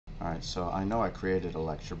Alright, so I know I created a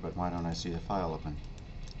lecture, but why don't I see the file open?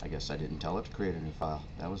 I guess I didn't tell it to create a new file.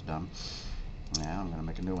 That was dumb. Yeah, I'm going to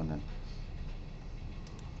make a new one then.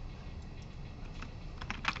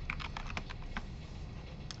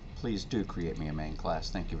 Please do create me a main class.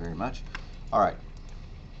 Thank you very much. Alright.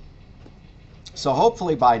 So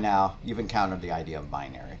hopefully by now you've encountered the idea of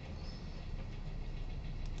binary,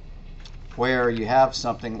 where you have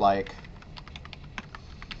something like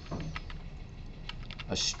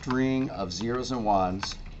a string of zeros and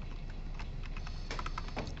ones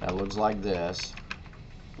that looks like this,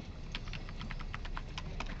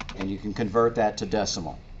 and you can convert that to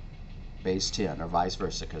decimal, base 10, or vice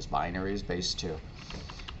versa, because binary is base 2.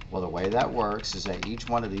 Well, the way that works is that each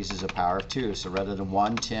one of these is a power of 2. So rather than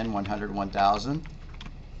 1, 10, 100, 1000,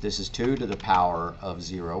 this is 2 to the power of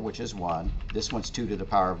 0, which is 1. This one's 2 to the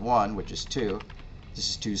power of 1, which is 2. This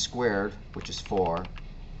is 2 squared, which is 4.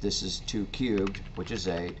 This is 2 cubed, which is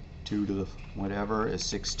 8. 2 to the whatever is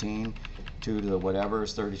 16. 2 to the whatever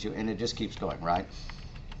is 32. And it just keeps going, right?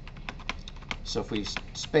 So if we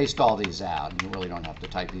spaced all these out, and you really don't have to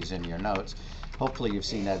type these into your notes, hopefully you've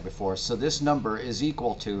seen that before. So this number is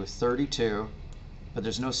equal to 32, but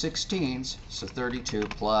there's no 16s, so 32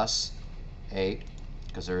 plus 8,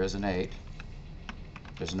 because there is an 8.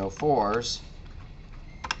 There's no 4s,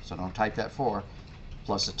 so don't type that 4,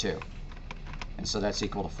 plus a 2. And so that's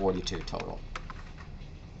equal to 42 total.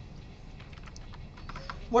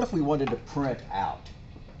 What if we wanted to print out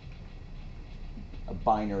a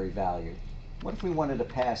binary value? What if we wanted to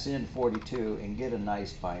pass in 42 and get a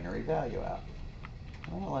nice binary value out?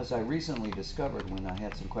 Well, as I recently discovered when I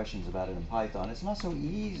had some questions about it in Python, it's not so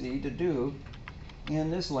easy to do in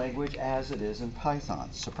this language as it is in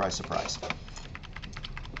Python. Surprise, surprise.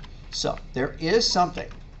 So there is something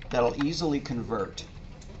that'll easily convert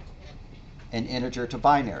an integer to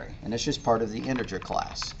binary, and it's just part of the integer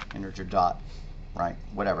class, integer dot, right,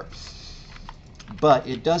 whatever. But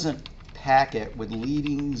it doesn't pack it with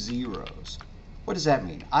leading zeros. What does that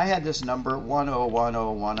mean? I had this number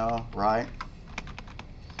 101010, right?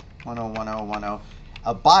 101010.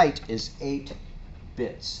 A byte is 8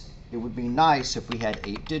 bits. It would be nice if we had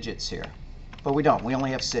 8 digits here, but we don't. We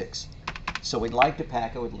only have 6. So we'd like to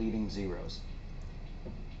pack it with leading zeros.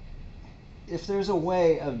 If there's a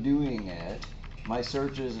way of doing it, my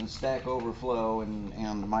searches and Stack Overflow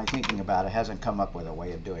and my thinking about it hasn't come up with a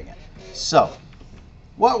way of doing it. So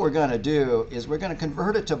what we're going to do is we're going to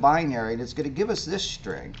convert it to binary, and it's going to give us this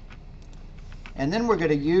string. And then we're going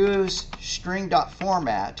to use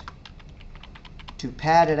string.format to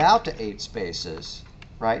pad it out to 8 spaces,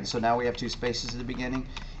 right? And so now we have 2 spaces at the beginning.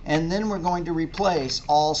 And then we're going to replace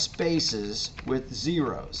all spaces with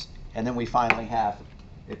zeros. And then we finally have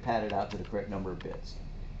it padded out to the correct number of bits,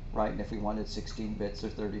 right? And if we wanted 16 bits or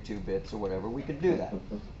 32 bits or whatever, we could do that.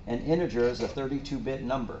 An integer is a 32-bit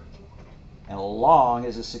number, and a long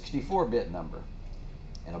is a 64-bit number,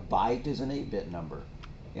 and a byte is an 8-bit number.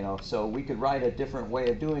 You know, so we could write a different way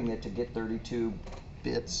of doing it to get 32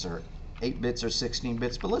 bits or 8 bits or 16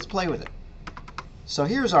 bits, but let's play with it. So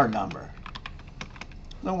here's our number,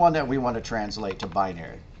 the one that we want to translate to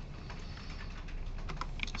binary.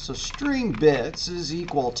 So string bits is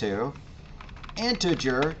equal to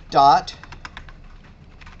integer dot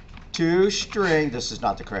to string. This is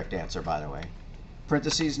not the correct answer, by the way.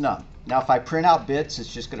 Parentheses num. Now if I print out bits,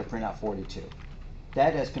 it's just going to print out 42.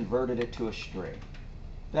 That has converted it to a string.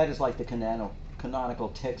 That is like the canonical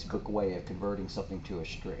textbook way of converting something to a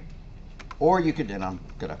string. Or you could, and I'm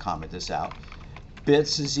going to comment this out,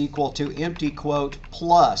 bits is equal to empty quote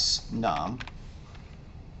plus num.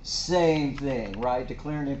 Same thing, right?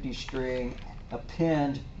 Declare an empty string,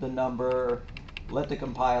 append the number, let the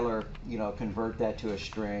compiler, you know, convert that to a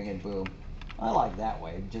string, and boom. I like that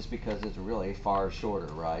way just because it's really far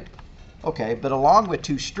shorter, right? Okay, but along with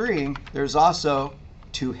toString, there's also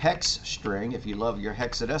toHexString, if you love your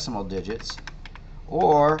hexadecimal digits,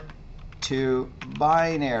 or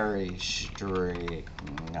toBinary string.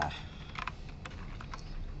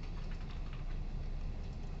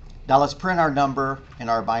 Now let's print our number and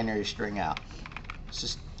our binary string out.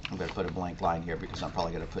 I'm going to put a blank line here because I'm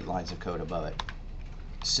probably going to put lines of code above it.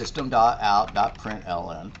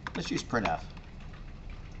 System.out.println. Let's use printf.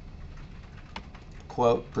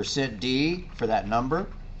 Quote %d for that number.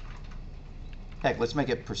 Heck, let's make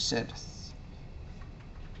it %.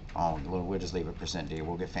 Oh, we'll just leave it %d.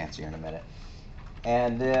 We'll get fancier in a minute.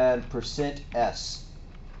 And then %s,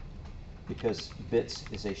 because bits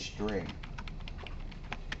is a string.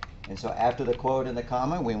 And so after the quote and the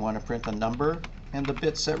comma, we want to print the number and the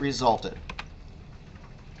bits that resulted.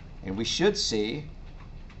 And we should see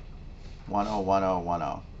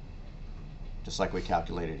 101010. just like we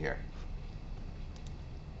calculated here.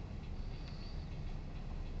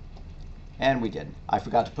 And we didn't. I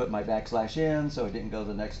forgot to put my backslash in, so it didn't go to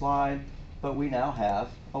the next line. But we now have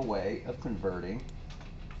a way of converting.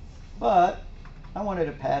 But I wanted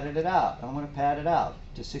to pad it out. I want to pad it out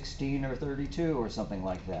to 16 or 32 or something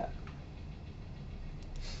like that.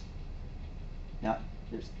 Now,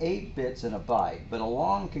 there's 8 bits in a byte, but a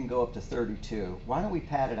long can go up to 32. Why don't we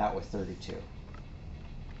pad it out with 32?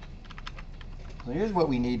 So here's what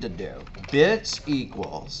we need to do. Bits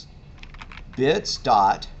equals bits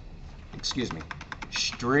dot,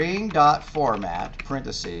 string dot format,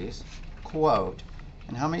 parentheses, quote,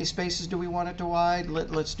 and how many spaces do we want it to wide?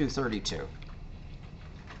 Let's do 32.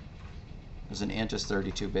 Because an int is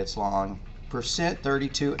 32 bits long.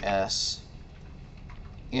 %32s,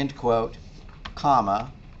 end quote,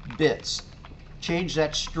 comma, bits. Change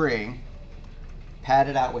that string, pad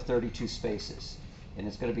it out with 32 spaces. And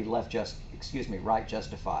it's going to be right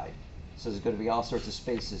justified. So there's going to be all sorts of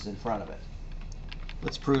spaces in front of it.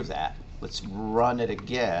 Let's prove that. Let's run it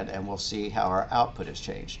again and we'll see how our output has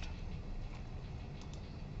changed.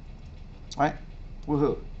 All right,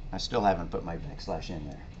 woohoo. I still haven't put my backslash in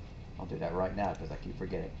there. I'll do that right now because I keep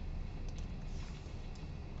forgetting.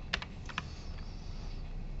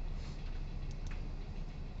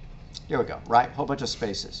 Here we go, right? Whole bunch of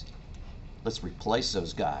spaces. Let's replace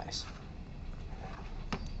those guys.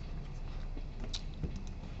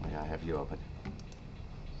 I have you open.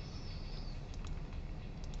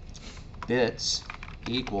 Bits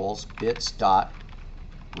equals bits dot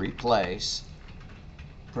replace,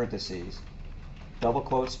 parentheses, double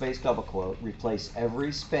quote, space, double quote, replace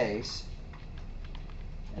every space,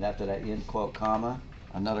 and after that end quote, comma,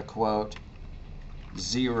 another quote,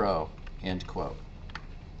 0, end quote.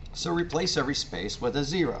 So replace every space with a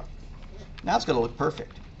 0. Now it's going to look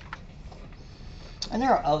perfect. And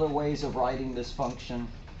there are other ways of writing this function.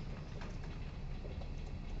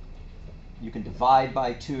 You can divide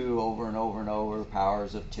by 2 over and over and over,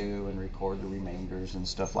 powers of 2, and record the remainders and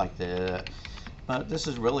stuff like that. But this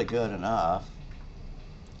is really good enough.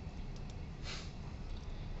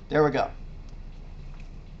 There we go.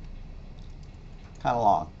 Kind of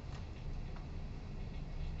long.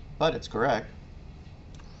 But it's correct.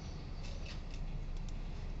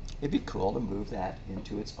 It'd be cool to move that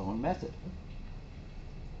into its own method.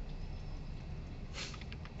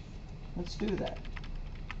 Let's do that.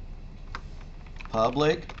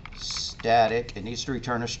 Public static, it needs to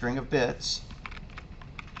return a string of bits,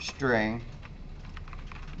 string,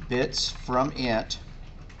 bits from int,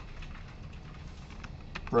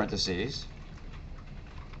 parentheses,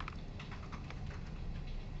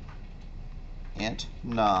 int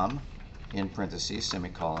num, in parentheses,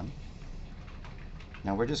 semicolon.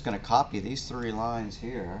 Now we're just going to copy these 3 lines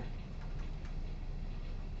here,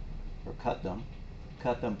 or cut them,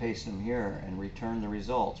 paste them here, and return the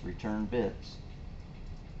results, return bits.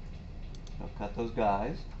 So cut those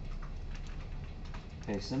guys,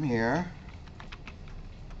 paste them here,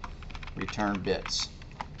 return bits.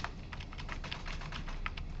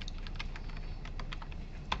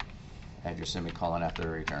 Add your semicolon after the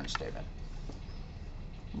return statement.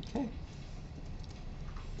 Okay.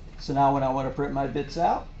 So now when I want to print my bits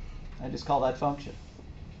out, I just call that function.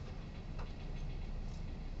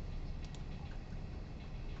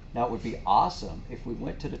 Now it would be awesome if we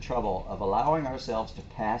went to the trouble of allowing ourselves to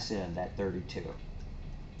pass in that 32,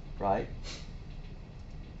 right?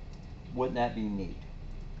 Wouldn't that be neat?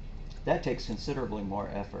 That takes considerably more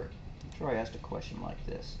effort. Troy asked a question like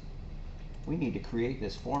this. We need to create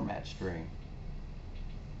this format string.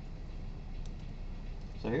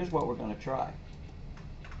 So here's what we're going to try.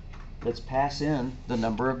 Let's pass in the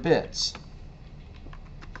number of bits.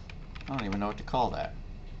 I don't even know what to call that.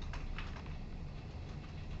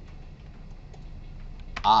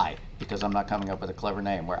 I, because I'm not coming up with a clever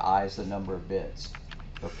name, where I is the number of bits.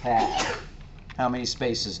 Or pad. How many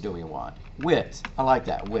spaces do we want? Width. I like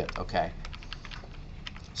that. Width. Okay.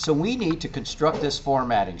 So we need to construct this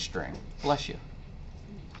formatting string. Bless you.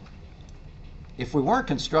 If we weren't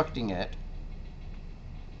constructing it,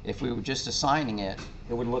 if we were just assigning it,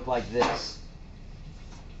 it would look like this.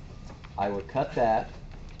 I would cut that,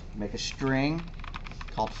 make a string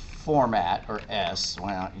called format, or S.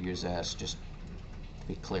 Why not use S? Just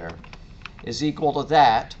be clear, is equal to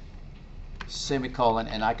that, semicolon,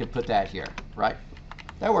 and I could put that here, right?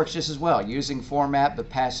 That works just as well, using format but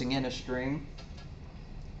passing in a string.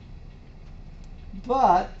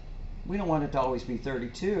 But we don't want it to always be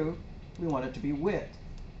 32, we want it to be width.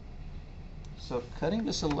 So cutting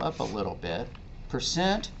this up a little bit,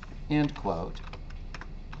 percent, end quote,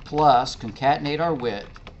 plus concatenate our width,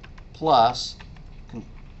 plus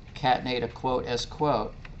concatenate a quote s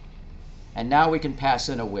quote, and now we can pass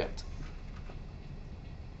in a width.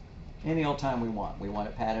 Any old time we want. We want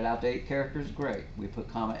it padded out to 8 characters? Great. We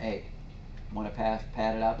put comma 8. Want to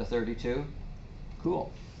pad it out to 32?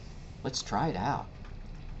 Cool. Let's try it out.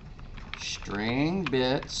 String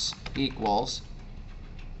bits equals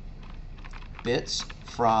bits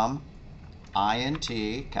from int,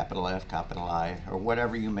 capital F, capital I, or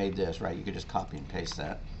whatever you made this, right? You could just copy and paste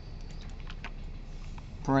that.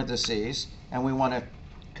 Parentheses, and we want to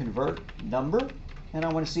convert number, and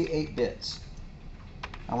I want to see 8 bits.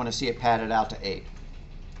 I want to see it padded out to 8.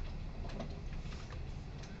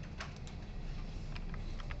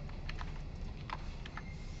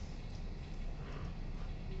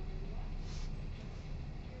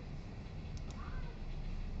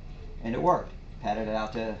 And it worked. Padded it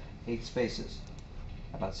out to 8 spaces,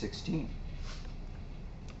 about 16.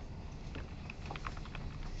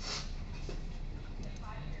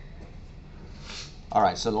 All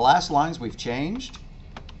right, so the last lines we've changed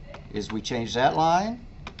is we changed that line,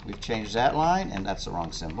 we've changed that line, and that's the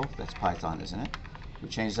wrong symbol. That's Python, isn't it? We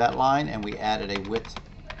changed that line, and we added a width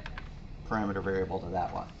parameter variable to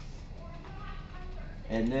that one.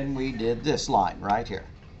 And then we did this line right here.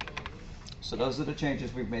 So those are the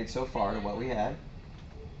changes we've made so far to what we had.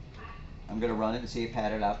 I'm going to run it and see it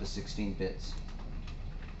padded out to 16 bits.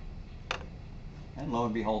 And lo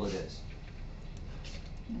and behold, it is.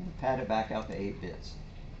 Pad it back out to 8 bits.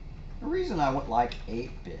 The reason I would like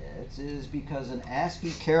 8 bits is because an ASCII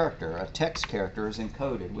character, a text character, is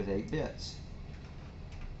encoded with 8 bits.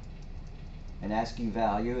 An ASCII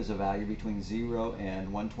value is a value between 0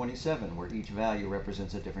 and 127, where each value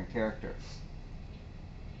represents a different character.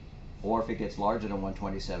 Or if it gets larger than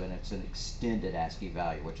 127, it's an extended ASCII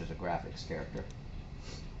value, which is a graphics character.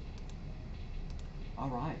 All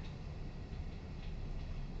right.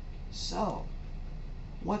 So,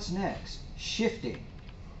 what's next? Shifting.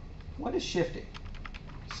 What is shifting?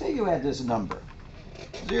 Say you had this number,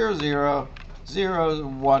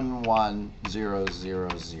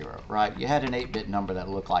 00011000, right? You had an 8-bit number that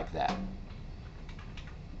looked like that.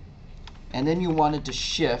 And then you wanted to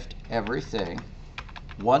shift everything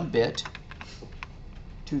 1 bit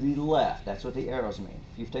to the left. That's what the arrows mean.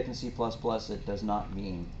 If you've taken C++, it does not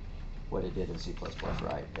mean what it did in C++,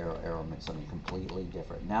 right? Arrow meant something completely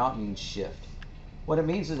different. Now it means shift. What it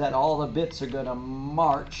means is that all the bits are going to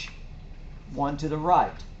march 1 to the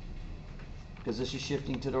right, because this is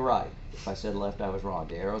shifting to the right. If I said left, I was wrong.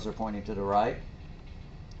 The arrows are pointing to the right,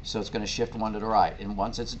 so it's going to shift 1 to the right. And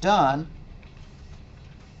once it's done,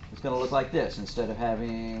 it's going to look like this. Instead of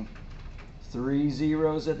having 3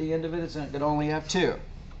 zeros at the end of it, it's going to only have 2.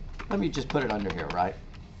 Let me just put it under here, right?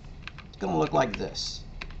 It's going to look like this.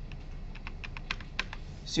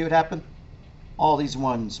 See what happened? All these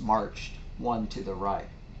ones marched 1 to the right.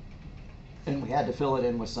 And we had to fill it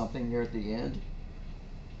in with something here at the end,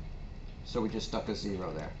 so we just stuck a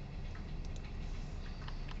 0 there.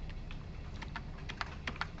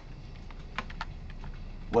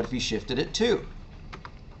 What if you shifted it 2?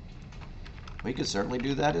 We could certainly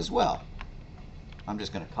do that as well. I'm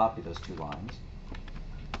just going to copy those 2 lines,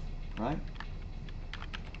 right?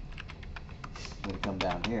 I'm going to come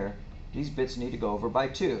down here. These bits need to go over by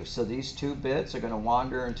 2, so these 2 bits are going to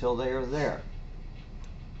wander until they are there.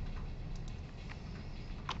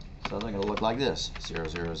 So they're going to look like this, 0,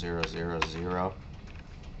 0, 0, 0, 0,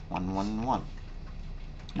 1, 1, 1.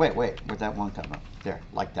 Wait, where'd that 1 come up? There,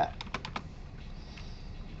 like that.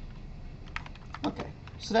 Okay,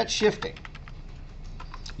 so that's shifting.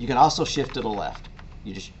 You can also shift to the left.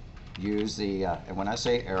 You just use the, and when I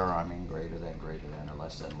say arrow, I mean greater than, or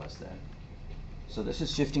less than, less than. So this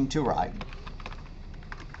is shifting to right.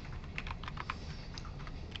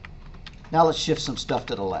 Now let's shift some stuff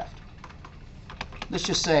to the left. Let's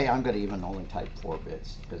just say I'm going to even only type 4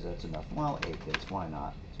 bits, because that's enough. Well, 8 bits, why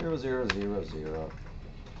not? 0, 0, 0, 0,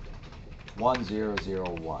 1, 0, 0,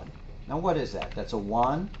 1. Now what is that? That's a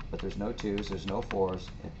 1, but there's no 2s, there's no 4s,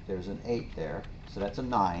 there's an 8 there, so that's a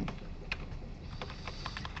 9.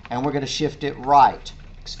 And we're going to shift it right,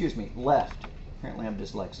 left. Apparently I'm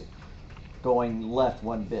dyslexic. Going left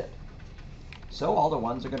 1 bit. So all the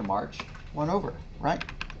 1s are going to march 1 over, right?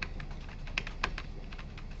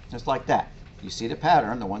 Just like that. You see the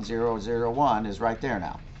pattern, the 1001 is right there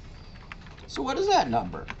now. So what is that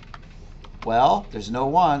number? Well, there's no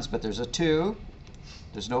 1s, but there's a 2.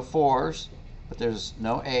 There's no 4s, but there's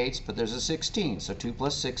no 8s, but there's a 16. So 2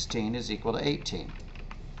 plus 16 is equal to 18.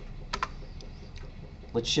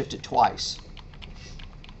 Let's shift it twice.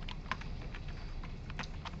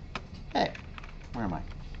 Hey, where am I?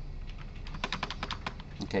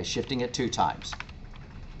 Okay, shifting it 2 times.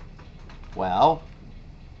 Well,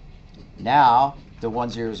 Now the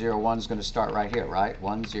 1001 is going to start right here, right?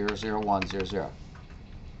 100100.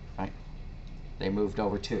 Right? They moved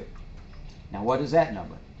over 2. Now what is that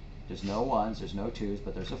number? There's no 1s, there's no 2s,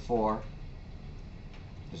 but there's a 4.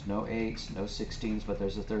 There's no 8s, no 16s, but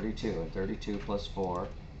there's a 32. And 32 plus 4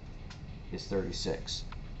 is 36.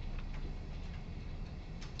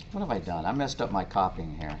 What have I done? I messed up my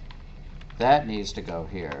copying here. That needs to go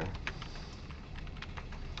here.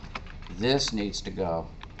 This needs to go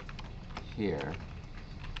here.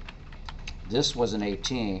 This was an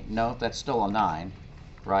 18. No, that's still a 9,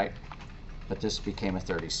 right? But this became a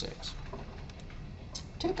 36.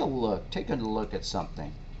 Take a look at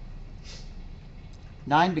something.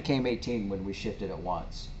 9 became 18 when we shifted it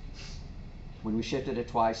once. When we shifted it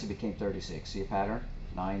twice, it became 36. See a pattern?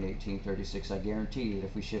 9, 18, 36. I guarantee that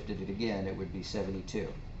if we shifted it again, it would be 72.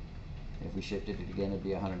 And if we shifted it again, it'd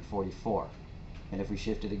be 144. And if we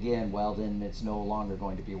shift it again, well, then it's no longer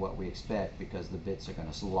going to be what we expect, because the bits are going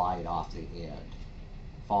to slide off the end,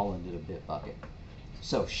 fall into the bit bucket.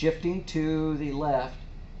 So shifting to the left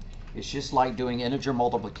is just like doing integer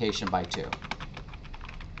multiplication by 2.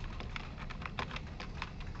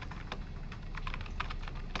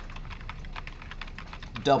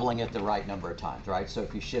 Doubling it the right number of times, right? So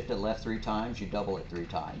if you shift it left 3 times, you double it 3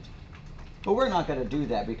 times. But we're not going to do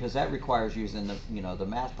that because that requires using the, the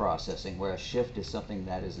math processing, whereas shift is something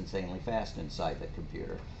that is insanely fast inside the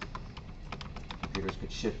computer. Computers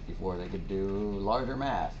could shift before they could do larger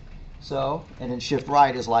math. So, and then shift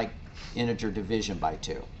right is like integer division by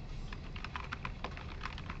 2.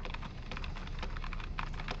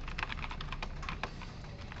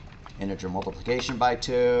 Integer multiplication by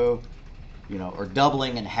 2, or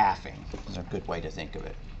doubling and halving is a good way to think of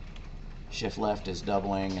it. Shift left is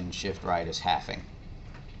doubling and shift right is halving.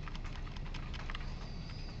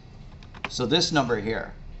 So this number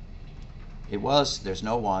here, there's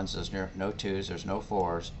no 1s, there's no 2s, there's no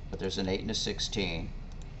 4s, but there's an 8 and a 16,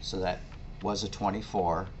 so that was a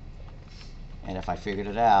 24. And if I figured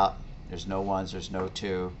it out, there's no 1s, there's no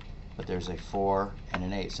 2, but there's a 4 and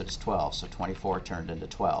an 8, so it's 12. So 24 turned into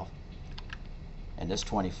 12. And this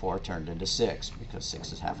 24 turned into 6, because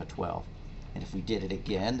 6 is half of 12. And if we did it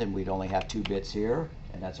again, then we'd only have 2 bits here,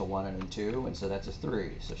 and that's a 1 and a 2, and so that's a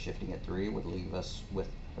 3. So shifting at 3 would leave us with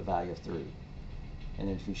a value of 3. And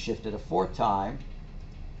then if we shift it a 4th time,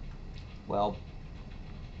 well,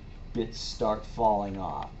 bits start falling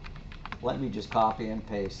off. Let me just copy and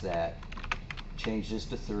paste that. Change this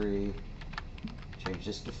to 3, change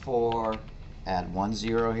this to 4, add 1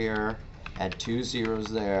 0 here, add 2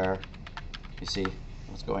 zeros there. You see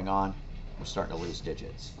what's going on? We're starting to lose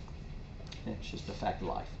digits. It's just a fact of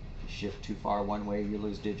life. If you shift too far one way, you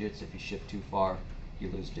lose digits. If you shift too far, you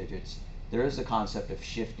lose digits. There is a concept of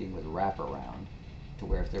shifting with wraparound, to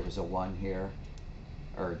where if there was a 1 here,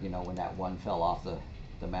 or when that 1 fell off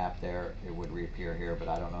the map there, it would reappear here, but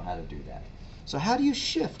I don't know how to do that. So how do you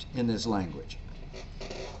shift in this language?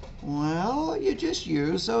 Well, you just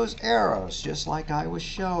use those arrows, just like I was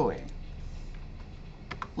showing.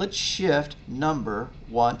 Let's shift number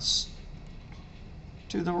once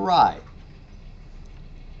to the right.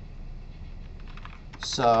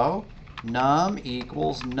 So num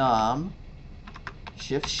equals num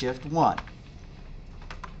shift 1.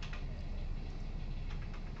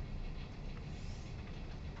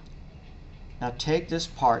 Now take this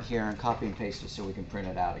part here and copy and paste it so we can print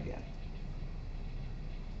it out again.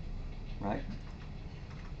 Right?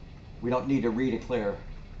 We don't need to redeclare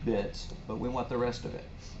bits, but we want the rest of it.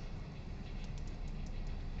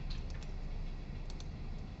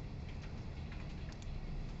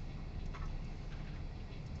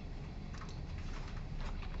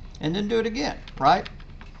 And then do it again, right?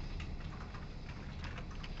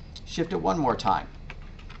 Shift it one more time.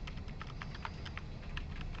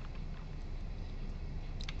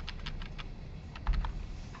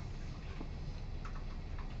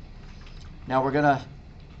 Now we're going to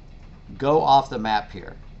go off the map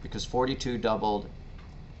here, because 42 doubled,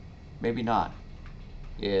 maybe not,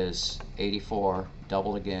 is 84.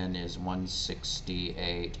 Doubled again is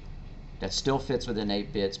 168. That still fits within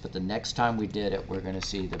 8 bits, but the next time we did it, we're going to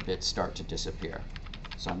see the bits start to disappear.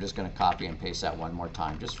 So I'm just going to copy and paste that one more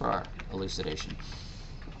time, just for our elucidation.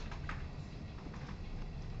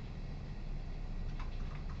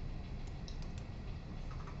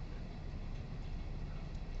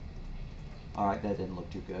 All right, that didn't look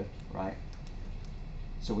too good, right?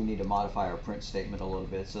 So we need to modify our print statement a little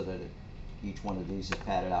bit so that each one of these is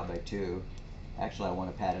padded out by 2. Actually, I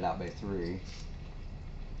want to pad it out by 3.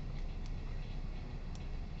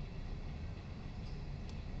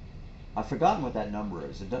 I've forgotten what that number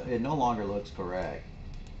is. It no longer looks correct,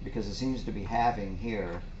 because it seems to be halving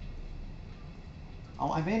here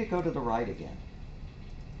Oh, I made it go to the right again.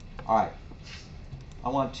 All right. I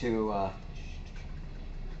want to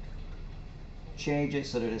change it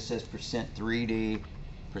so that it says %3D,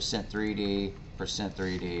 %3D,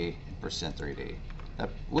 %3D, and %3D.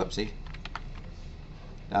 Whoopsie.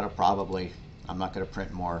 That'll probably, I'm not going to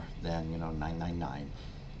print more than, 999.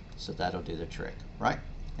 So that'll do the trick, right?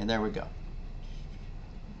 And there we go.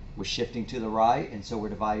 We're shifting to the right, and so we're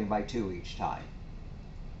dividing by 2 each time.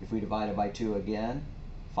 If we divide it by 2 again,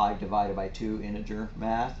 5 divided by 2 integer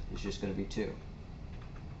math is just going to be 2.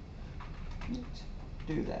 Let's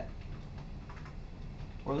do that.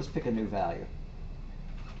 Or let's pick a new value.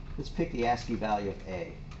 Let's pick the ASCII value of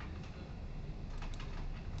A.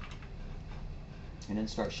 And then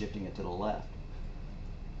start shifting it to the left.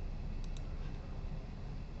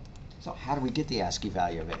 So how do we get the ASCII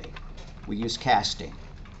value of A? We use casting.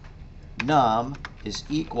 Num is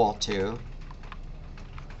equal to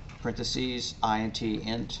parentheses int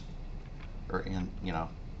int, or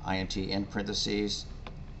int in parentheses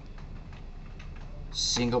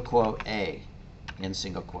single quote A in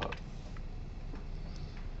single quote.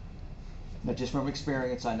 Now just from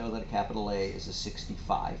experience, I know that a capital A is a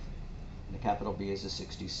 65, and a capital B is a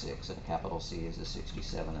 66, and a capital C is a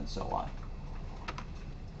 67, and so on.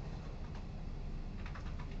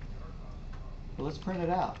 But let's print it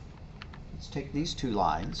out. Let's take these 2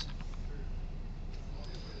 lines,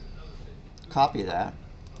 copy that,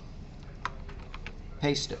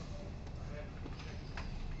 paste it.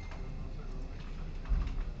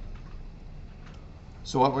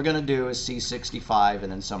 So what we're going to do is see 65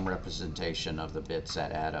 and then some representation of the bits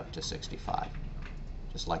that add up to 65.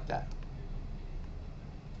 Just like that.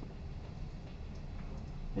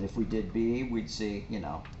 And if we did B, we'd see,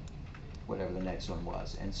 whatever the next one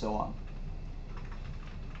was, and so on.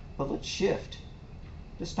 But let's shift.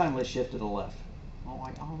 This time let's shift to the left. Oh,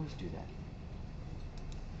 I always do that.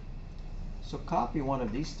 So copy one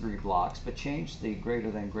of these 3 blocks, but change the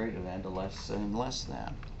greater than to less than less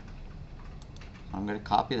than. I'm going to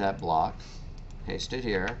copy that block, paste it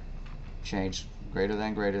here, change greater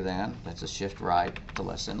than, that's a shift right, to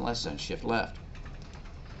less than, shift left.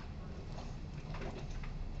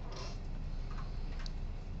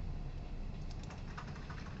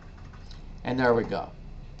 And there we go.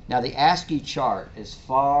 Now the ASCII chart, as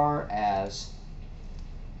far as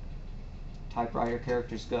typewriter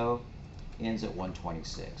characters go, ends at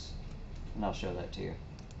 126. And I'll show that to you.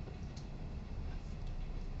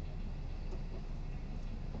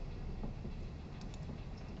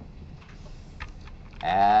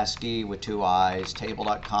 ASCII with 2 I's,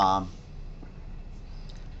 table.com.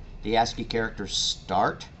 The ASCII characters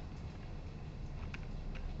start.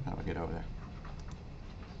 How do I get over there?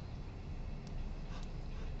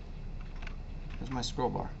 Where's my scroll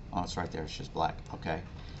bar? Oh, it's right there. It's just black. Okay.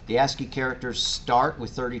 The ASCII characters start with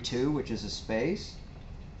 32, which is a space,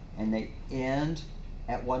 and they end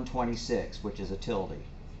at 126, which is a tilde.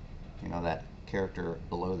 That character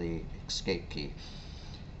below the escape key.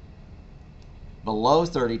 Below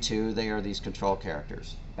 32, they are these control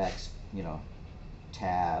characters.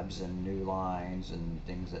 Tabs and new lines and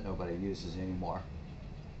things that nobody uses anymore.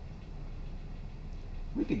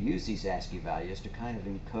 We could use these ASCII values to kind of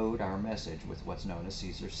encode our message with what's known as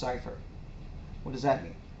Caesar's cipher. What does that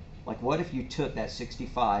mean? Like, what if you took that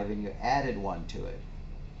 65 and you added 1 to it,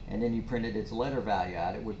 and then you printed its letter value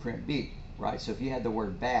out? It would print B, right? So if you had the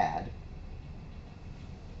word bad,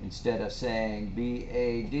 instead of saying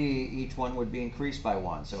BAD, each one would be increased by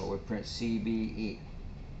 1, so it would print CBE.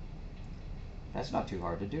 That's not too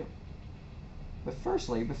hard to do. But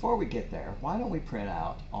firstly, before we get there, why don't we print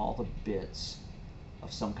out all the bits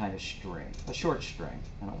of some kind of string, a short string.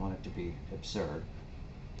 I don't want it to be absurd.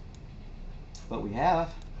 But we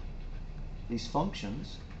have these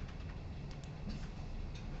functions,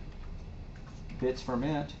 bits from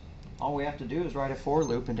int. All we have to do is write a for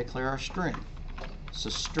loop and declare our string. So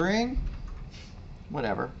string,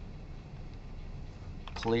 whatever,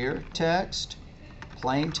 clear text,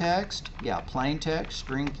 plain text, plain text,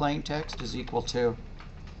 string plain text is equal to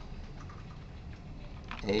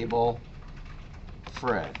Abel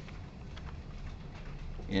Fred,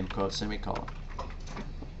 end quote, semicolon.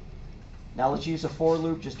 Now let's use a for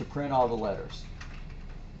loop just to print all the letters.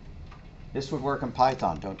 This would work in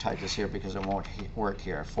Python. Don't type this here because it won't work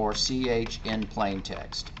here. For ch in plain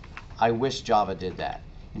text. I wish Java did that.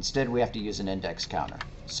 Instead, we have to use an index counter.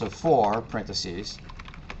 So for, parentheses,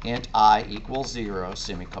 int I equals 0,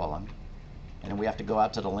 semicolon. And then we have to go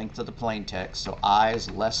out to the length of the plain text. So I is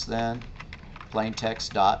less than plain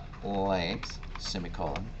text dot length,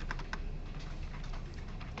 semicolon.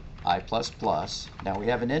 I++. Now we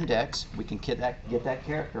have an index. We can get that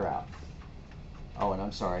character out. Oh, and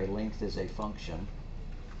I'm sorry, length is a function.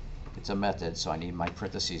 It's a method, so I need my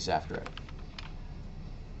parentheses after it.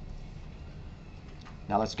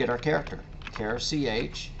 Now let's get our character. Char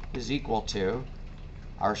ch is equal to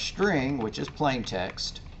our string, which is plain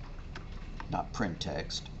text, not print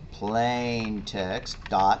text, plain text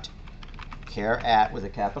dot char at with a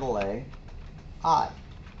capital A, I.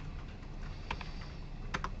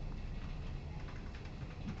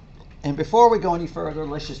 And before we go any further,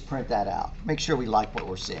 let's just print that out. Make sure we like what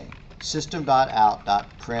we're seeing.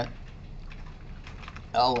 System.out.print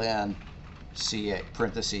ln ch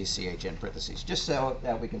parentheses chn parentheses, just so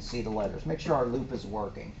that we can see the letters. Make sure our loop is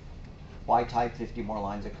working. Why type 50 more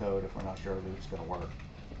lines of code if we're not sure our loop's going to work?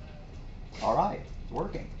 All right, it's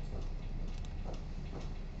working.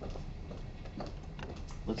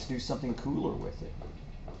 Let's do something cooler with it.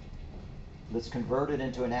 Let's convert it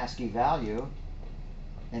into an ASCII value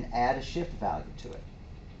and add a shift value to it.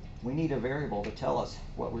 We need a variable to tell us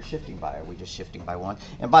what we're shifting by. Are we just shifting by 1?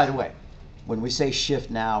 And by the way, when we say shift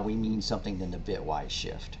now, we mean something in the bitwise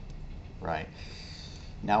shift, right?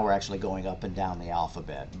 Now we're actually going up and down the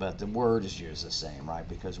alphabet, but the word is used the same, right?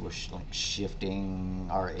 Because we're shifting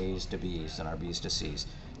our A's to B's and our B's to C's.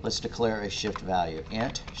 Let's declare a shift value.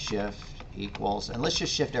 Int shift equals, and let's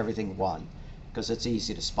just shift everything 1, because it's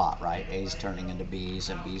easy to spot, right? A's turning into B's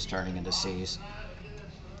and B's turning into C's.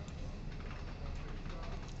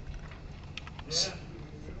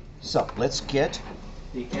 So let's get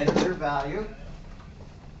the editor value.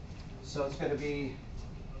 So it's going to be,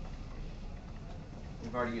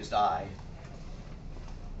 we've already used I.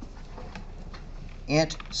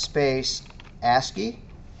 Int space ASCII,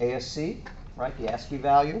 ASC, right, the ASCII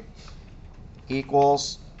value,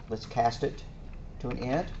 equals, let's cast it to an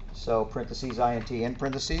int, so parentheses int in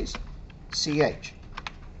parentheses, ch.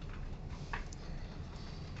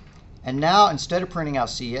 And now, instead of printing out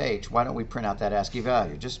ch, why don't we print out that ASCII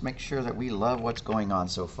value? Just make sure that we love what's going on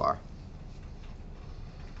so far.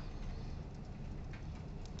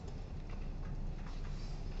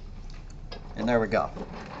 And there we go,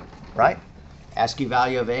 right? ASCII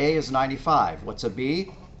value of A is 95. What's a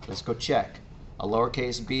B? Let's go check. A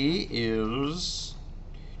lowercase b is,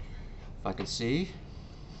 if I could see,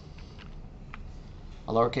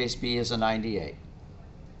 a lowercase b is a 98.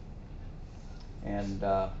 And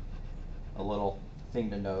a little thing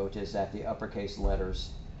to note is that the uppercase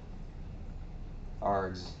letters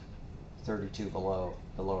are 32 below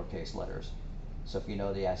the lowercase letters. So if you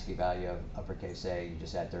know the ASCII value of uppercase A, you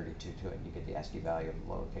just add 32 to it and you get the ASCII value of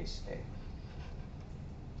lowercase a.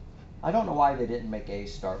 I don't know why they didn't make A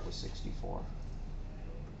start with 64.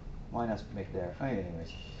 Why not make there? Oh, anyways,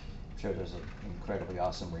 I'm sure there's an incredibly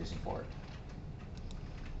awesome reason for it.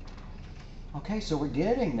 Okay, so we're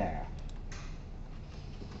getting there.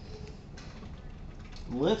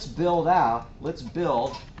 Let's build,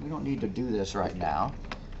 we don't need to do this right now,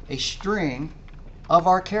 a string of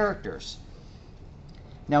our characters.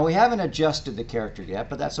 Now we haven't adjusted the character yet,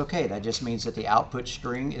 but that's okay. That just means that the output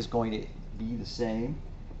string is going to be the same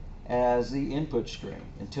as the input string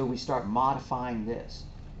until we start modifying this.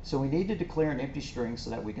 So we need to declare an empty string so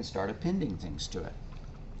that we can start appending things to it.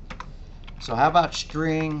 So how about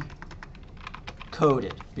string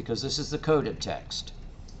coded, because this is the coded text.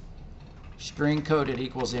 String coded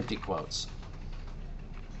equals empty quotes.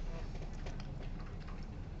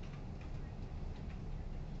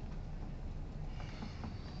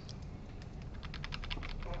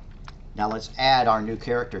 Now let's add our new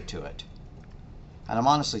character to it. And I'm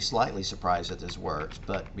honestly slightly surprised that this works,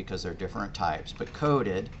 but because they're different types. But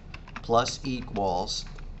coded plus equals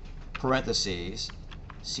parentheses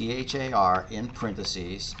char in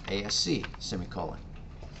parentheses ASC semicolon.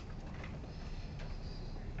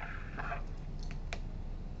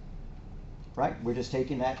 Right? We're just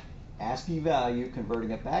taking that ASCII value,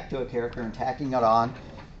 converting it back to a character, and tacking it on.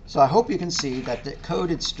 So I hope you can see that the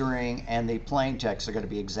coded string and the plain text are going to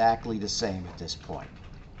be exactly the same at this point.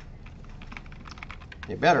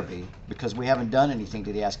 They better be, because we haven't done anything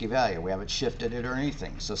to the ASCII value. We haven't shifted it or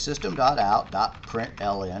anything. So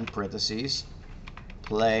system.out.println parentheses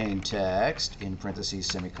plain text in parentheses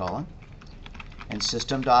semicolon, and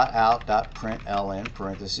system.out.println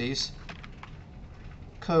parentheses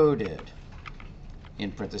coded in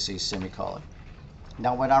parentheses semicolon.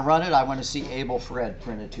 Now when I run it, I want to see Abel Fred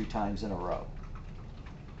printed 2 times in a row.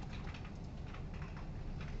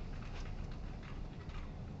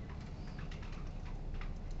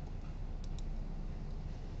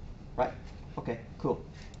 Right? Okay, cool.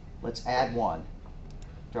 Let's add 1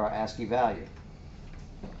 to our ASCII value.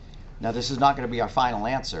 Now this is not going to be our final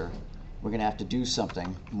answer. We're going to have to do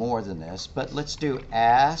something more than this, but let's do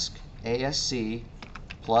ASC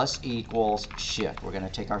plus equals shift. We're going to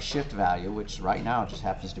take our shift value, which right now just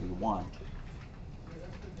happens to be 1.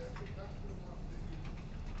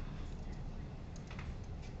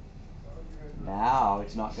 Now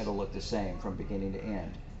it's not going to look the same from beginning to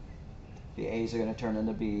end. The A's are going to turn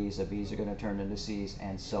into B's, the B's are going to turn into C's,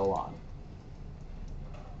 and so on.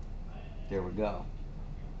 There we go.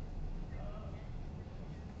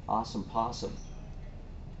 Awesome possum.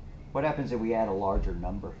 What happens if we add a larger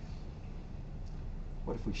number?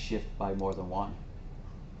 What if we shift by more than 1?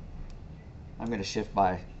 I'm going to shift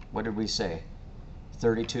by, what did we say?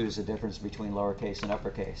 32 is the difference between lowercase and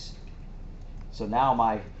uppercase. So now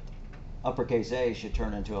my uppercase A should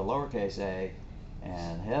turn into a lowercase a,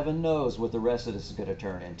 and heaven knows what the rest of this is going to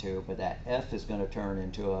turn into, but that F is going to turn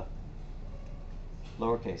into a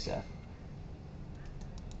lowercase f.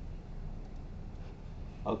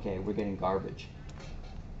 Okay, we're getting garbage.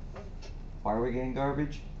 Why are we getting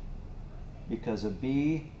garbage? Because a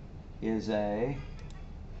B is a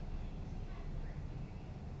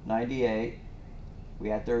 98.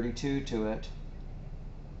 We add 32 to it,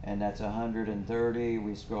 and that's 130.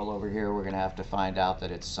 We scroll over here, we're going to have to find out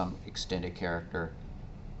that it's some extended character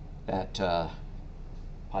that that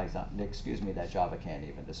Java can't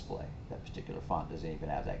even display. That particular font doesn't even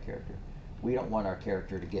have that character. We don't want our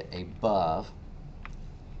character to get above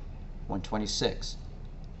 126.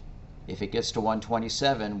 If it gets to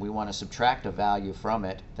 127, we want to subtract a value from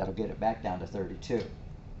it that'll get it back down to 32.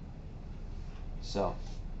 So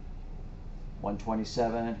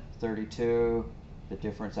 127, 32, the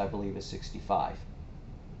difference I believe is 65.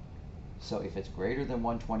 So if it's greater than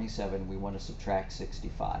 127, we want to subtract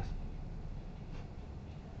 65.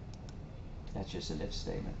 That's just an if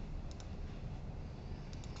statement.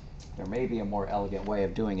 There may be a more elegant way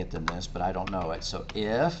of doing it than this, but I don't know it. So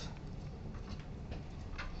if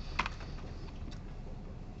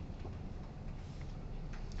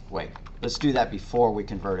let's do that before we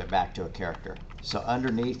convert it back to a character. So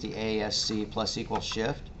underneath the ASC plus equals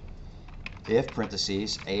shift, if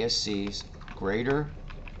parentheses ASC's greater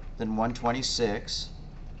than 126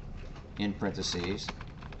 in parentheses,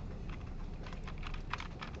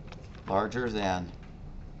 larger than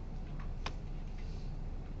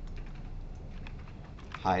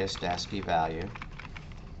highest ASCII value,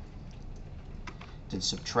 then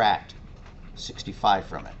subtract 65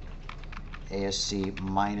 from it. ASC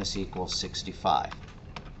minus equals 65.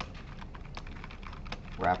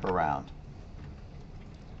 Wrap around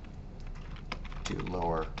to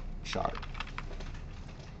lower chart.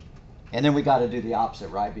 And then we got to do the opposite,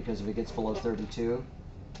 right? Because if it gets below 32,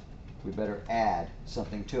 we better add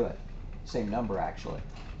something to it. Same number, actually.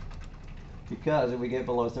 Because if we get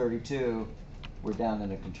below 32, we're down in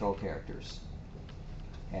the control characters.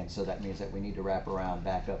 And so that means that we need to wrap around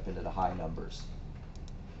back up into the high numbers.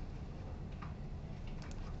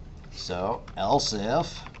 So else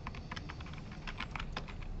if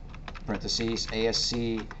parentheses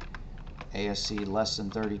ASC less than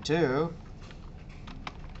 32,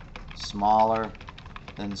 smaller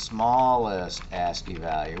than smallest ASCII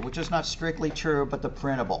value, which is not strictly true, but the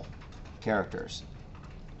printable characters.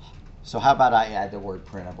 So how about I add the word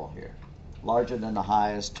printable here? Larger than the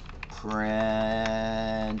highest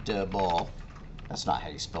printable. That's not how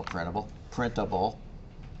you spell printable. Printable.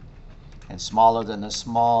 And smaller than the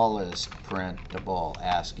smallest printable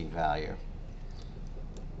ASCII value.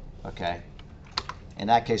 Okay. In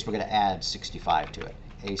that case, we're going to add 65 to it.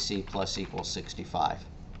 AC plus equals 65.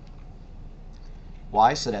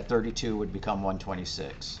 Why? So that 32 would become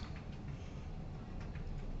 126.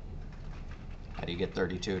 How do you get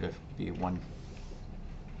 32 to be 1?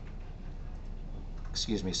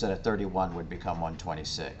 Excuse me, so that 31 would become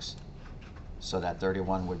 126. So that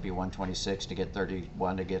 31 would be 126. To get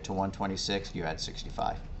 31 to get to 126, you add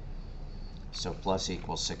 65. So plus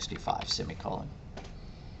equals 65, semicolon.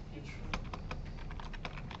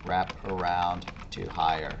 Wrap around to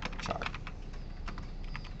higher chart.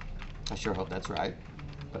 I sure hope that's right.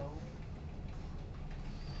 But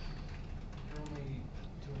you're only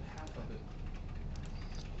doing half of it.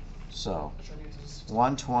 So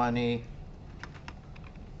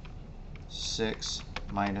 126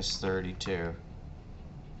 minus 32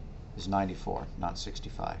 is 94, not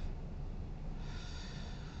 65.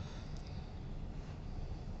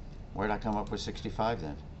 Where did I come up with 65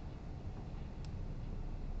 then?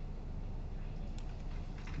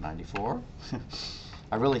 94?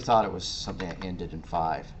 I really thought it was something that ended in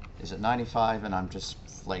 5. Is it 95? And I'm just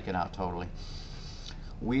flaking out totally.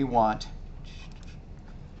 We want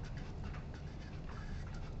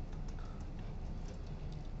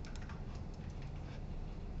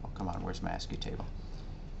come on, where's my ASCII table?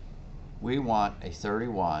 We want a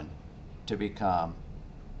 31 to become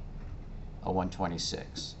a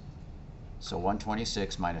 126. So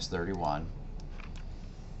 126 minus 31.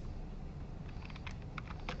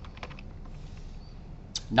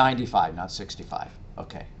 $95, not 65.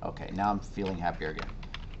 Okay, okay, now I'm feeling happier again.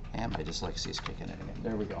 And my dyslexia is kicking in again.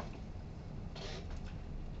 There we go.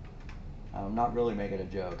 I'm not really making a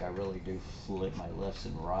joke. I really do flip my lefts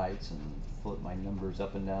and rights and flip my numbers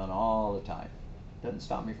up and down all the time. Doesn't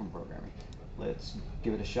stop me from programming. Let's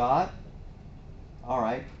give it a shot. All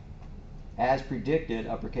right. As predicted,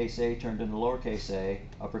 uppercase A turned into lowercase a,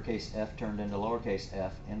 uppercase F turned into lowercase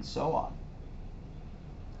f, and so on.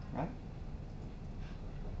 Right?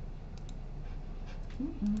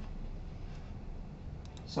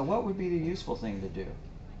 So what would be the useful thing to do?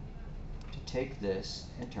 To take this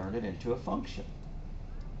and turn it into a function.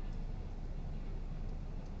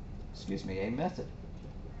 Excuse me, a method.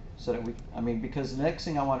 So that because the next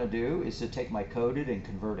thing I want to do is to take my coded and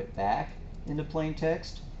convert it back into plain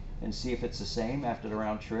text and see if it's the same after the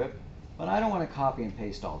round trip. But I don't want to copy and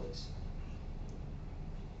paste all this.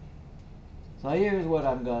 So here's what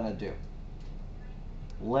I'm going to do.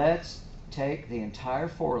 Let's take the entire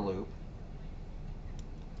for loop,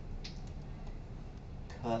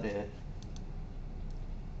 cut it,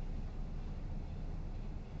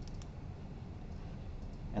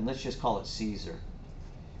 and let's just call it Caesar.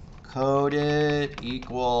 Coded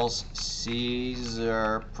equals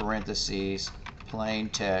Caesar parentheses plain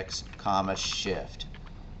text comma shift.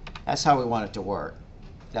 That's how we want it to work.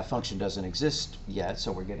 That function doesn't exist yet,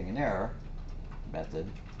 so we're getting an error. Method,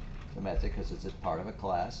 the method, because it's a part of a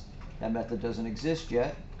class. That method doesn't exist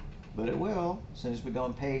yet, but it will as soon as we go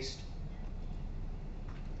and paste.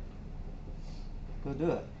 Go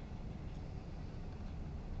do it.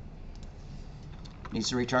 Needs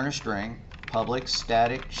to return a string. Public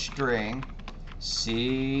static string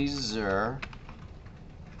Caesar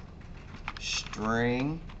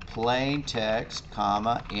string plain text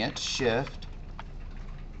comma int shift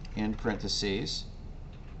in parentheses,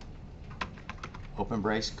 open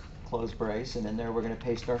brace, close brace, and in there we're going to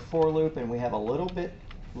paste our for loop, and we have a little bit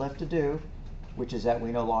left to do, which is that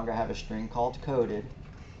we no longer have a string called coded.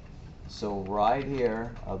 So right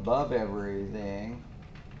here above everything,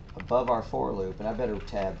 above our for loop, and I better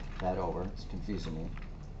tab that over, it's confusing me.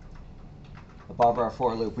 Above our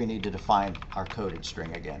for loop, we need to define our coded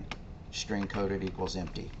string again. String coded equals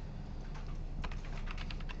empty.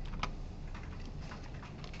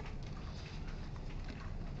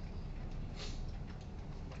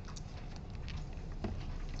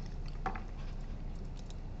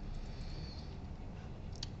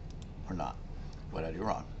 Or not. What did I do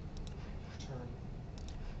wrong? Return.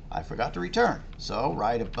 I forgot to return. So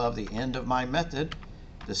right above the end of my method,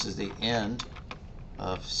 this is the end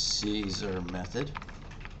of Caesar method,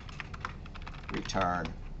 return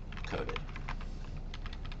coded.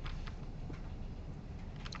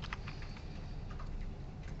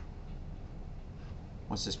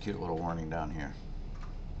 What's this cute little warning down here?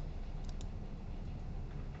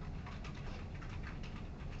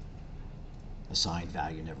 Assigned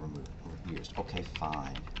value never used. Okay,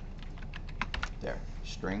 fine. There,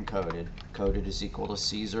 string coded. Coded is equal to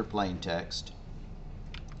Caesar plain text.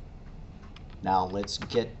 Now let's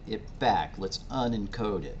get it back. Let's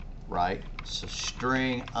unencode it, right? So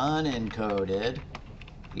string unencoded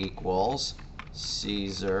equals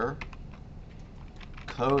Caesar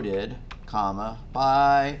coded, comma,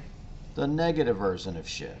 by the negative version of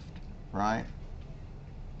shift, right?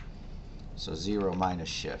 So 0 minus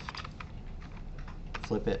shift.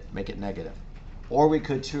 Flip it, make it negative. Or we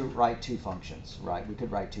could write two functions, right? We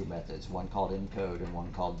could write two methods, one called encode and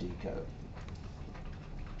one called decode.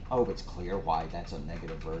 I hope it's clear why that's a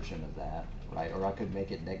negative version of that, right? Or I could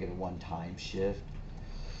make it -1 times shift,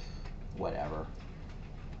 whatever.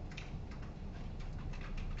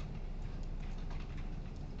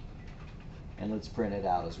 And let's print it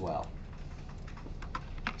out as well.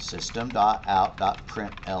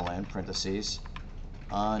 System.out.println parentheses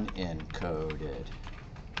unencoded.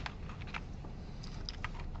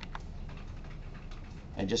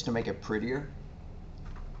 And just to make it prettier,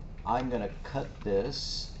 I'm going to cut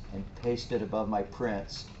this and paste it above my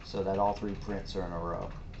prints so that all three prints are in a row.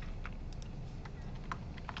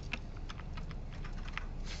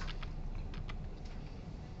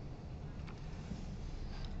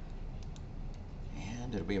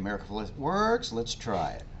 And it'll be a miracle if it works. Let's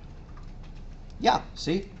try it. Yeah,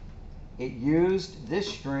 see? It used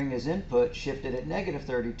this string as input, shifted at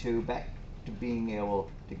 -32 back to being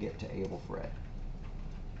able to get to able Fred.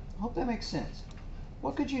 I hope that makes sense.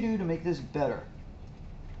 What could you do to make this better?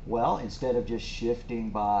 Well, instead of just shifting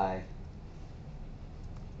by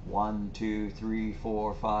 1, 2, 3,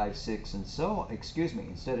 4, 5, 6, and so on. Excuse me,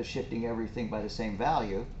 instead of shifting everything by the same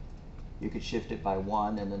value, you could shift it by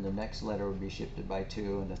 1, and then the next letter would be shifted by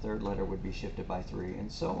 2, and the third letter would be shifted by 3,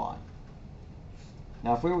 and so on.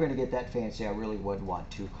 Now, if we were going to get that fancy, I really would want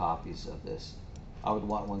 2 copies of this. I would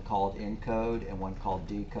want one called encode and one called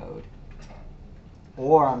decode.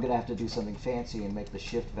 Or I'm going to have to do something fancy and make the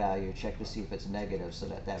shift value, check to see if it's negative, so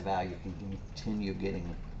that that value can continue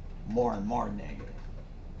getting more and more negative.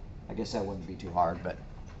 I guess that wouldn't be too hard, but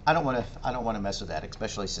I don't want to mess with that,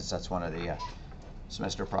 especially since that's one of the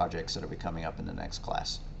semester projects that will be coming up in the next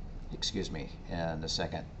class. Excuse me, in the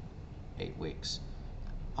second 8 weeks.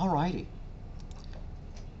 Alrighty.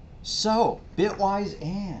 So, bitwise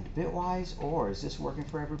and bitwise or. Is this working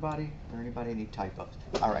for everybody? Or anybody need typos?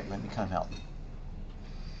 Alright, let me come help.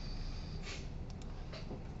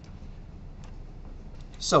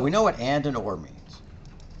 So we know what and or means.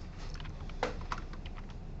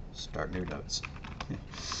 Start new notes.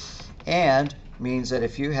 And means that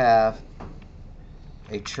if you have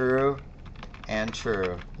a true and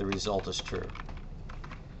true, the result is true.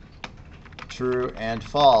 True and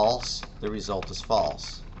false, the result is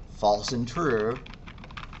false. False and true,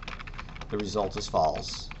 the result is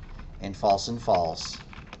false. And false and false,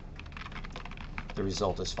 the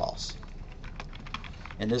result is false.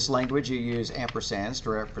 In this language, you use ampersands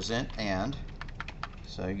to represent and.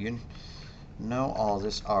 So you know all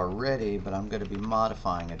this already, but I'm going to be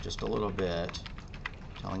modifying it just a little bit,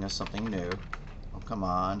 telling us something new. Oh, come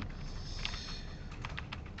on.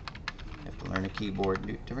 I have to learn a keyboard,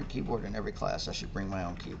 different keyboard in every class. I should bring my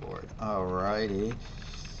own keyboard. Alrighty.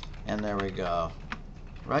 And there we go.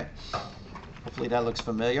 Right? Hopefully that looks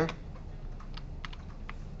familiar.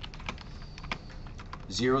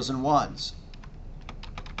 Zeros and ones.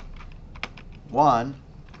 1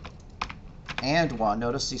 and 1,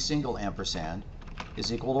 notice the single ampersand,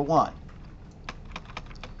 is equal to 1.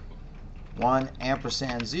 1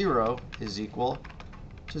 ampersand 0 is equal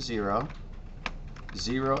to 0.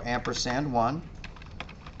 0 ampersand 1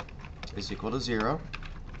 is equal to 0.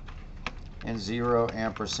 And 0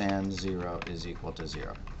 ampersand 0 is equal to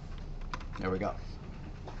 0. There we go.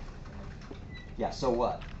 Yeah, so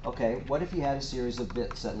what? Okay, what if you had a series of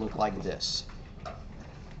bits that look like this?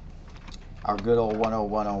 Our good old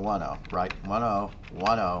 101010, right?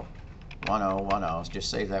 10101010. Just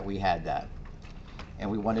say that we had that. And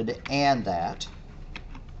we wanted to AND that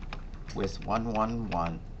with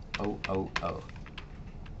 111000.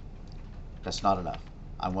 That's not enough.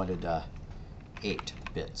 I wanted 8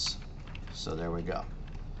 bits. So there we go.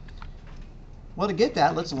 Well, to get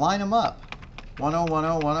that, let's line them up.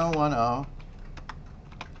 10101010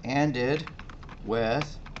 ANDed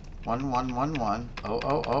with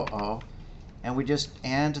 11110000. And we just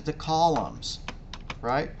AND the columns,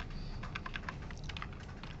 right?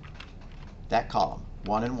 That column,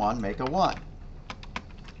 1 and 1 make a 1.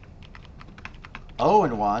 0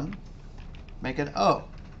 and 1 make an O,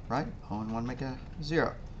 right? 0 and 1 make a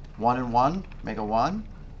 0. 1 and 1 make a 1.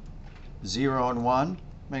 0 and 1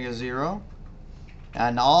 make a 0.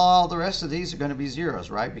 And all the rest of these are going to be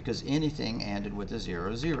zeros, right? Because anything ANDed with a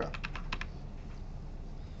 0 is 0.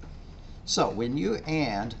 So when you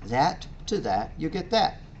AND that to that, you get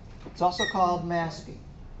that. It's also called masking.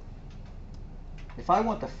 If I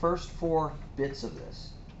want the first 4 bits of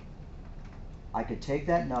this, I could take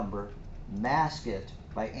that number, mask it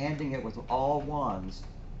by ANDing it with all 1s,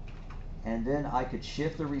 and then I could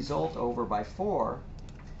shift the result over by 4.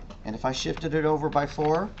 And if I shifted it over by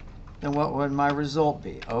 4, then what would my result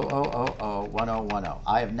be? 00001010.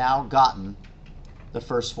 I have now gotten the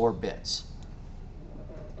first 4 bits.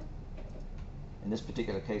 In this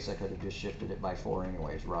particular case, I could have just shifted it by 4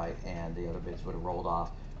 anyways, right? And the other bits would have rolled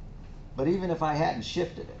off. But even if I hadn't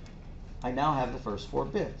shifted it, I now have the first 4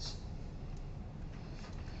 bits.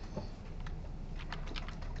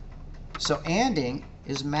 So ANDing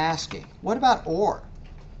is masking. What about OR?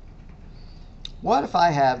 What if I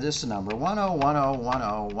have this number,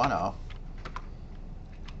 10101010,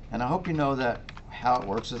 and I hope you know that how it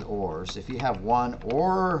works with ORs. If you have 1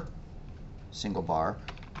 or single bar,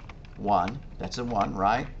 1, that's a 1,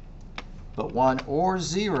 right? But 1 or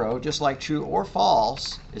 0, just like true or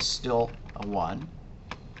false, is still a 1.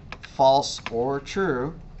 False or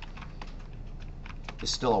true is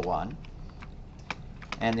still a 1.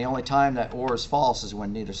 And the only time that or is false is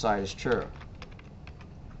when neither side is true.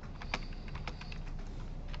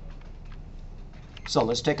 So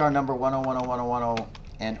let's take our number 10101010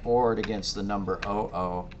 and OR it against the number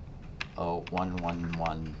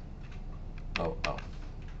 00011100.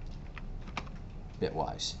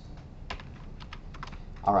 Bitwise.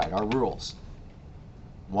 All right, our rules.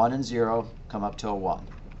 1 and 0 come up to a 1.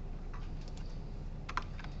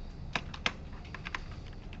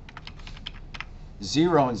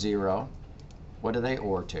 0 and 0, what do they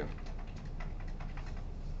OR to?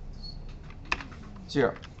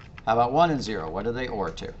 0. How about 1 and 0? What do they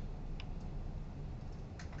OR to?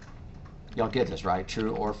 Y'all get this, right?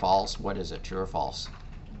 True or false? What is it? True or false?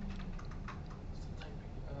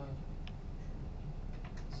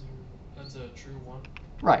 That's a true 1.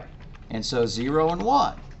 Right. And so 0 and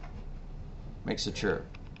 1 makes it true.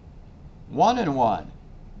 1 and 1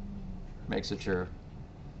 makes it true.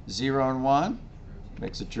 0 and 1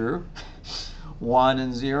 makes it true. 1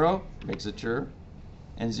 and 0 makes it true.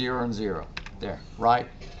 And 0 and 0. There, right?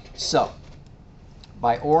 So,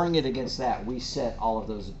 by ORing it against that, we set all of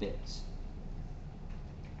those bits.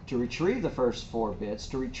 To retrieve the first 4 bits,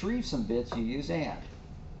 to retrieve some bits, you use AND.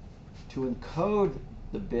 To encode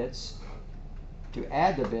the bits, to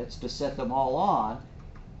add the bits, to set them all on,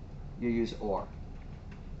 you use OR.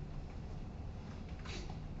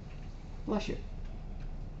 Bless you.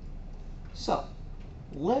 So,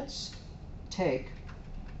 let's take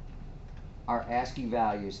our ASCII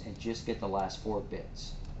values and just get the last 4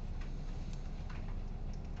 bits.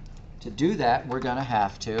 To do that, we're going to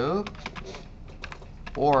have to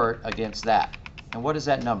OR against that. And what is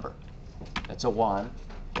that number? That's a 1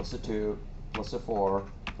 plus a 2 plus a 4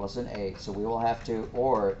 plus an 8. So we will have to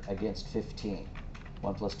OR against 15.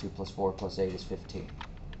 1 plus 2 plus 4 plus 8 is 15.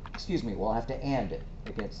 Excuse me, we'll have to AND it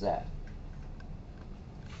against that.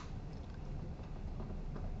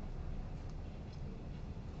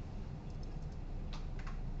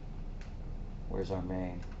 Where's our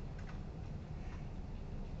main?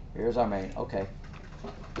 Here's our main. Okay.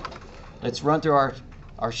 Let's run through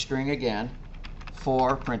our string again.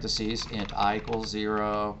 4 parentheses int I equals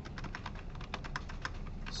 0,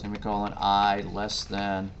 semicolon I less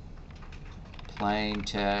than plain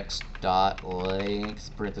text dot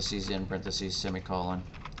length parentheses in parentheses semicolon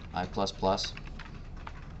I plus plus.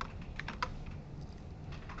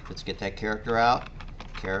 Let's get that character out.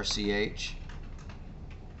 Char ch.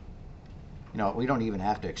 You know, we don't even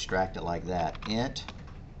have to extract it like that. Int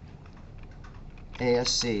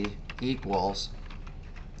ASC equals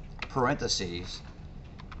parentheses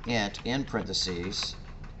int in parentheses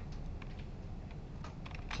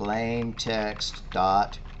plain text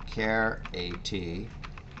dot char at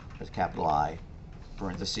with capital I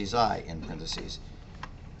parentheses I in parentheses.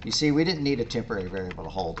 You see, we didn't need a temporary variable to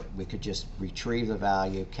hold it. We could just retrieve the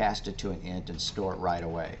value, cast it to an int, and store it right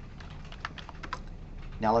away.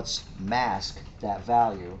 Now let's mask that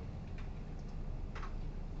value.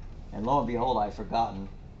 And lo and behold, I've forgotten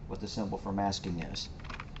what the symbol for masking is.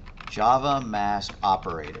 Java mask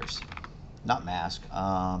operators. Not mask,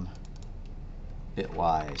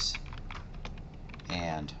 bitwise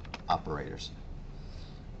and operators.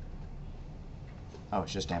 Oh,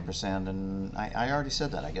 it's just ampersand, and I already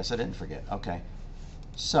said that. I guess I didn't forget. Okay.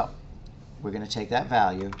 So, we're going to take that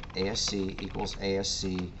value, ASC equals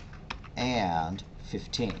ASC and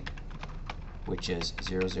 15, which is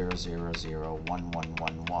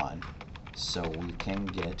 00001111, so we can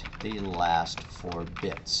get the last 4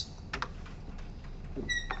 bits.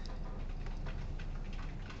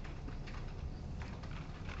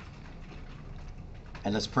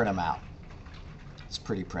 And let's print them out. Let's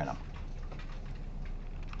pretty print them.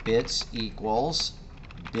 Bits equals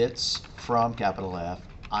bits from capital F,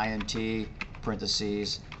 int,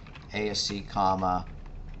 parentheses, ASC, comma,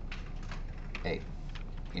 8,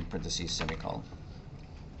 in parentheses, semicolon.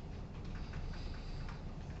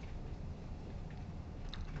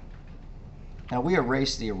 Now we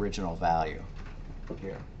erase the original value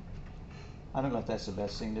here. I don't know if that's the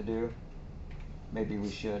best thing to do. Maybe we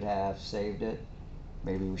should have saved it.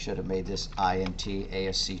 Maybe we should have made this int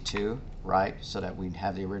ASC2, right? So that we'd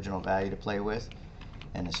have the original value to play with.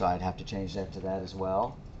 And so I'd have to change that to that as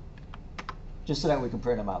well. Just so that we can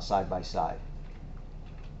print them out side by side.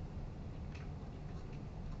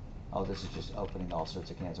 Oh, this is just opening all sorts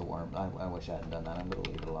of cans of worms. I wish I hadn't done that. I'm going to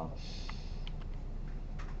leave it alone.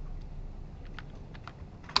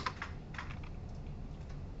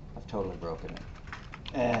 I've totally broken it.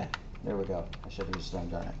 There we go. I should have just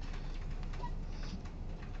undone it.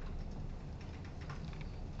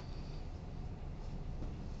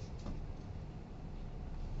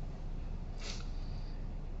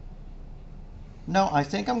 No, I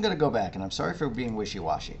think I'm going to go back, and I'm sorry for being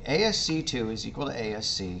wishy-washy. ASC2 is equal to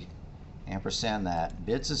ASC, ampersand that.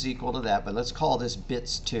 Bits is equal to that, but let's call this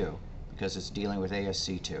bits2 because it's dealing with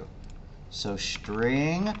ASC2. So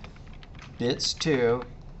string bits2,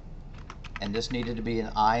 and this needed to be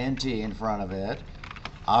an int in front of it.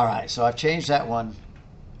 All right, so I've changed that one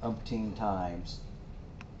umpteen times,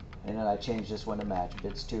 and then I changed this one to match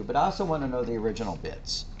bits2, but I also want to know the original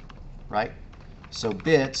bits, right? So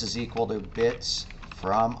bits is equal to bits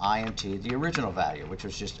from int, the original value, which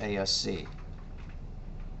was just ASC,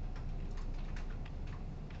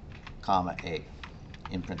 comma 8,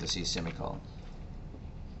 in parentheses, semicolon.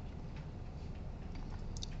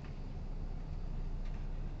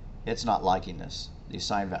 It's not liking this. The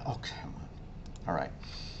assigned value. Oh, come on. All right.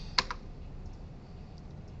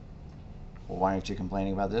 Well, why aren't you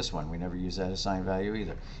complaining about this one? We never use that assigned value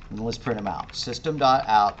either. And let's print them out.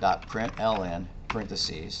 System.out.println,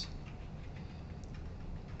 parentheses.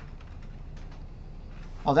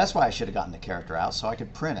 Oh, that's why I should have gotten the character out, so I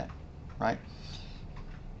could print it, right?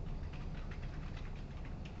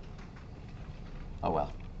 Oh,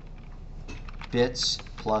 well. Bits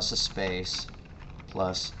plus a space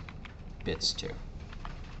plus bits 2,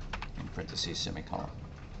 in parentheses, semicolon.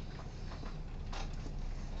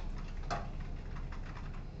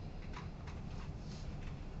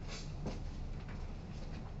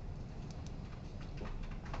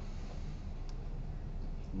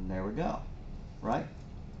 And there we go, right?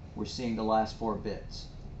 We're seeing the last 4 bits.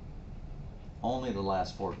 Only the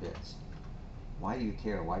last 4 bits. Why do you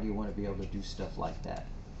care? Why do you want to be able to do stuff like that?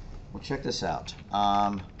 Well, check this out.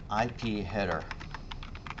 IP header.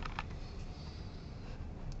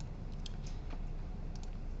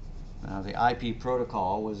 Now, the IP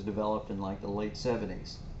protocol was developed in like the late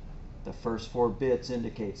 70s. The first 4 bits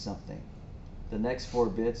indicate something. The next 4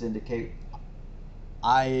 bits indicate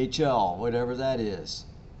IHL, whatever that is,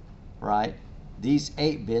 right? These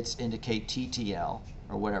 8 bits indicate TTL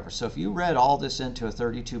or whatever. So if you read all this into a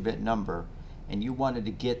 32-bit number and you wanted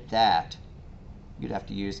to get that, you'd have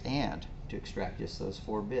to use AND to extract just those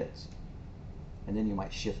 4 bits. And then you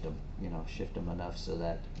might shift them, shift them enough so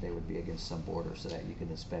that they would be against some border so that you can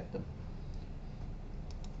inspect them.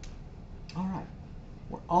 All right,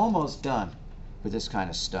 we're almost done with this kind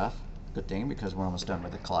of stuff. Good thing, because we're almost done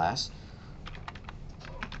with the class.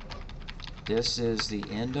 This is the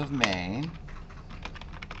end of main.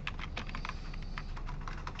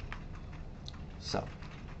 So,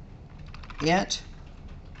 int,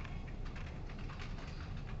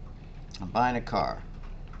 I'm buying a car,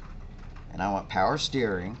 and I want power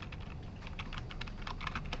steering,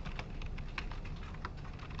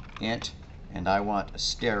 int, and I want a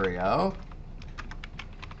stereo.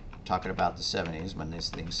 Talking about the 70s when these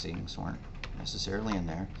things weren't necessarily in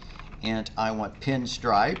there. And I want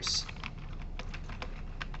pinstripes,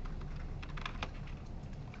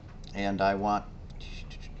 and I want,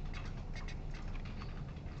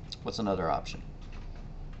 what's another option?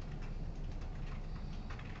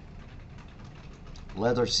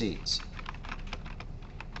 Leather seats.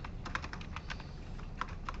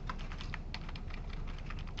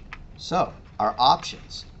 So, our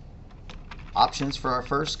options. Options for our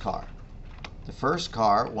first car. The first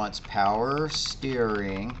car wants power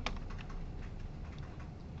steering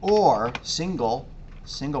or single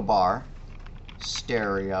bar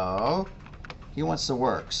stereo. He wants the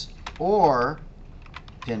works. Or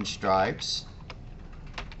pinstripes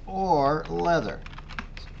or leather.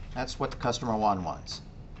 That's what the customer 1 wants.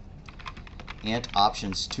 Int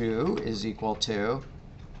options 2 is equal to,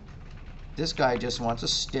 this guy just wants a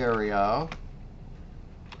stereo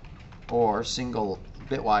or single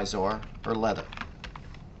bitwise or leather.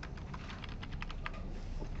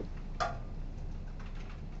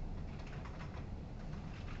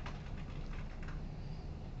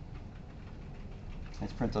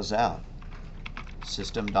 Let's print those out.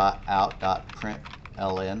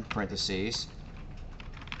 System.out.println, parentheses,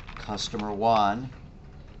 customer 1,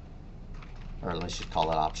 or let's just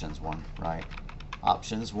call it options 1, right?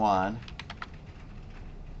 Options 1,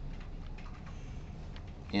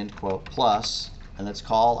 end quote, plus, and let's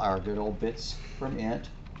call our good old bits from int,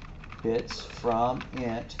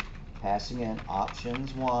 passing in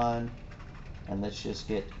options 1, and let's just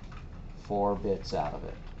get 4 bits out of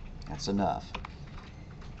it. That's enough.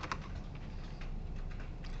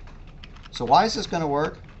 So why is this going to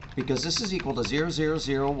work? Because this is equal to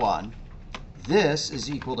 0001, this is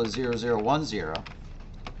equal to 0010,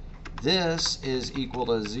 this is equal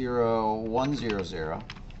to 0100,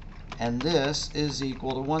 and this is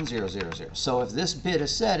equal to 1000. So if this bit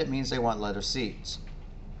is set, it means they want leather seats.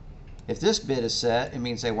 If this bit is set, it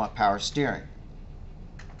means they want power steering.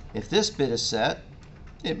 If this bit is set,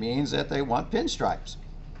 it means that they want pinstripes.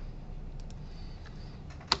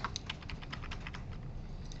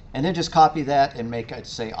 And then just copy that and make it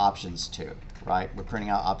say options 2, right? We're printing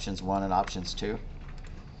out options 1 and options 2.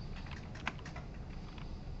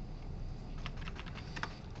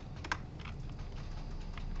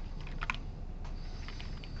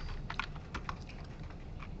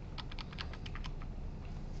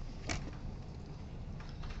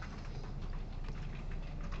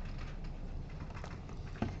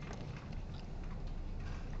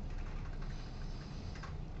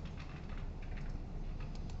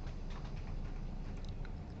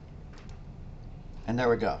 And there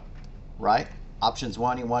we go, right? Options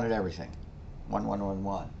 1, he wanted everything. 1, 1, 1,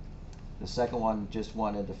 1. The second one just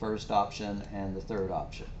wanted the first option and the third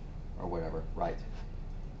option, or whatever, right?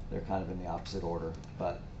 They're kind of in the opposite order,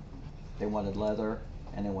 but they wanted leather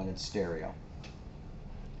and they wanted stereo.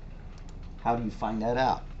 How do you find that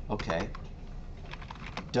out? Okay.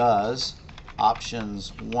 Does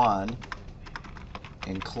options 1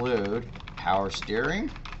 include power steering?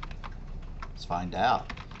 Let's find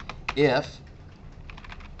out. If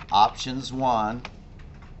options 1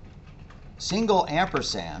 single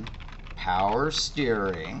ampersand power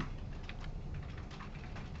steering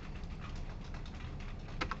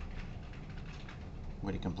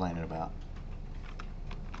what are you complaining about?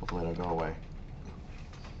 Hopefully it'll go away.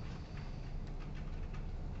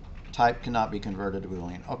 Type cannot be converted to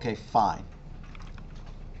Boolean. Okay, fine.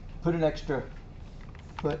 Put an extra,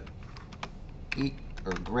 put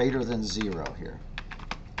or greater than 0 here.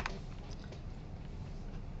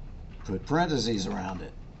 Put parentheses around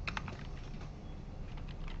it.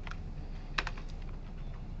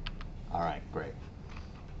 All right, great.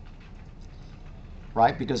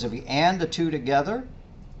 Right, because if you and the two together,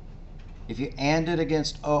 if you and it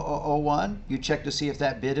against 0001, you check to see if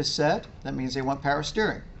that bit is set. That means they want power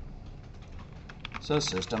steering. So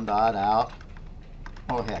system.out.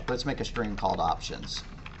 Oh heck, let's make a string called options.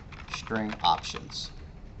 String options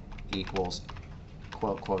equals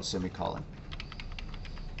quote, quote, semicolon.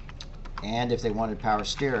 And if they wanted power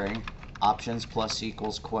steering, options plus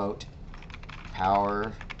equals quote,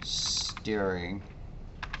 power steering,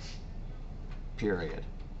 period,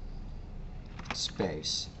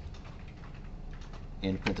 space,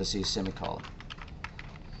 in parentheses, semicolon.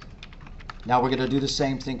 Now we're going to do the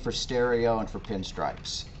same thing for stereo and for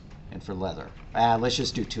pinstripes and for leather. Let's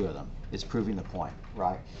just do 2 of them. It's proving the point,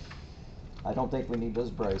 right? I don't think we need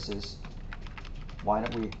those braces. Why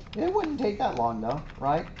don't we? It wouldn't take that long though,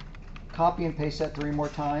 right? Copy and paste that 3 more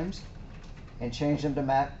times and change them to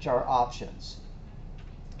match our options.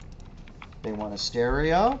 They want a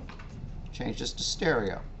stereo, change this to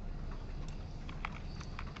stereo.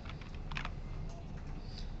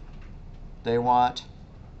 They want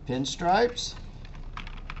pinstripes,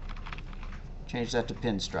 change that to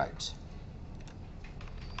pinstripes.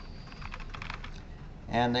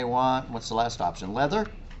 And they want, what's the last option? Leather,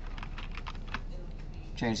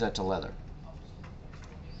 change that to leather.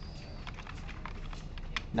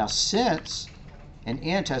 Now since an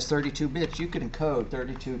int has 32 bits, you can encode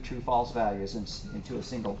 32 true-false values into a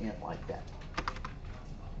single int like that.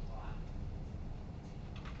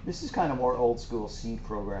 This is kind of more old school C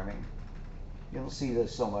programming. You don't see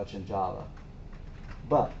this so much in Java.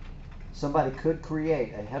 But somebody could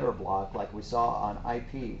create a header block like we saw on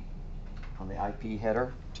IP, on the IP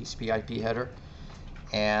header, TCP IP header,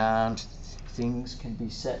 and things can be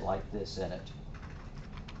set like this in it.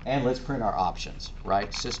 And let's print our options,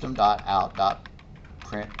 right?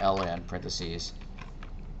 System.out.println, parentheses,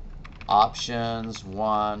 options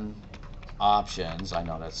 1, options, I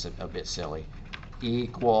know that's a bit silly,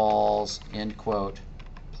 equals, end quote,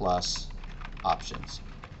 plus options.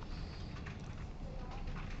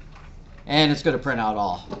 And it's going to print out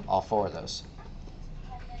all 4 of those.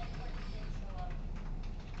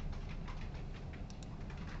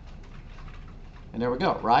 And there we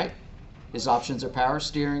go, right? His options are power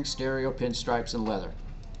steering, stereo, pinstripes, and leather.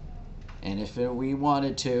 And if we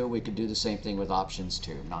wanted to, we could do the same thing with options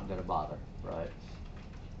 2. Not going to bother, right?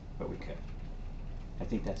 But we could. I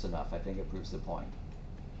think that's enough. I think it proves the point.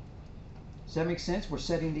 Does that make sense? We're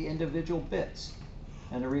setting the individual bits.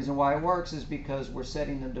 And the reason why it works is because we're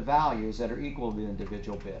setting them to values that are equal to the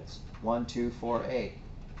individual bits. 1, 2, 4, 8.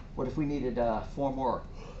 What if we needed 4 more?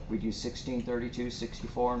 We'd use 16, 32,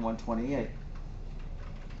 64, and 128.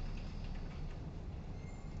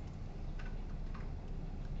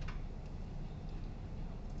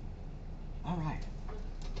 All right.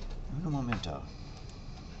 Un momento.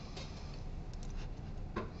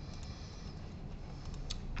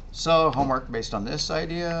 So, homework based on this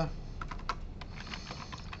idea.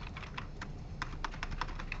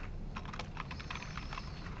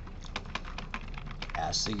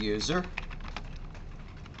 Ask the user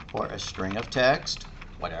for a string of text,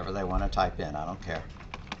 whatever they want to type in, I don't care.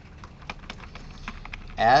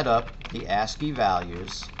 Add up the ASCII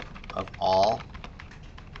values of all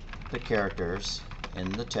the characters in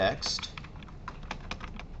the text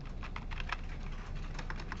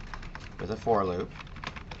with a for loop.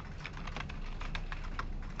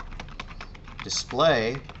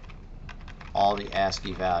 Display all the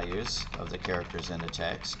ASCII values of the characters in the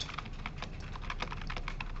text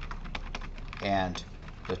and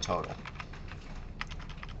the total.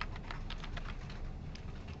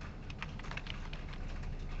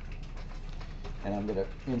 and I'm going to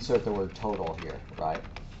insert the word total here, right?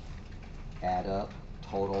 Add up,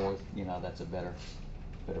 total, you know, that's a better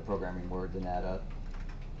programming word than add up.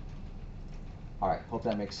 All right, hope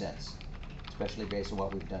that makes sense, especially based on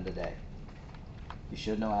what we've done today. You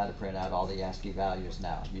should know how to print out all the ASCII values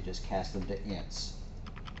now. You just cast them to ints.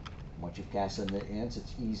 Once you've cast them to ints,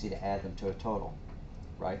 it's easy to add them to a total,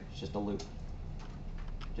 right? It's just a loop,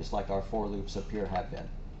 just like our for loops up here have been,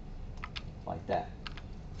 like that.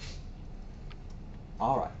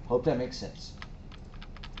 All right, hope that makes sense.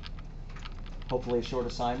 Hopefully a short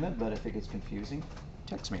assignment, but if it gets confusing,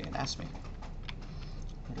 text me and ask me.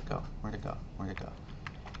 Where'd it go? Where'd it go? Where'd it go?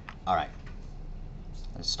 All right,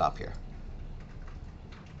 let's stop here.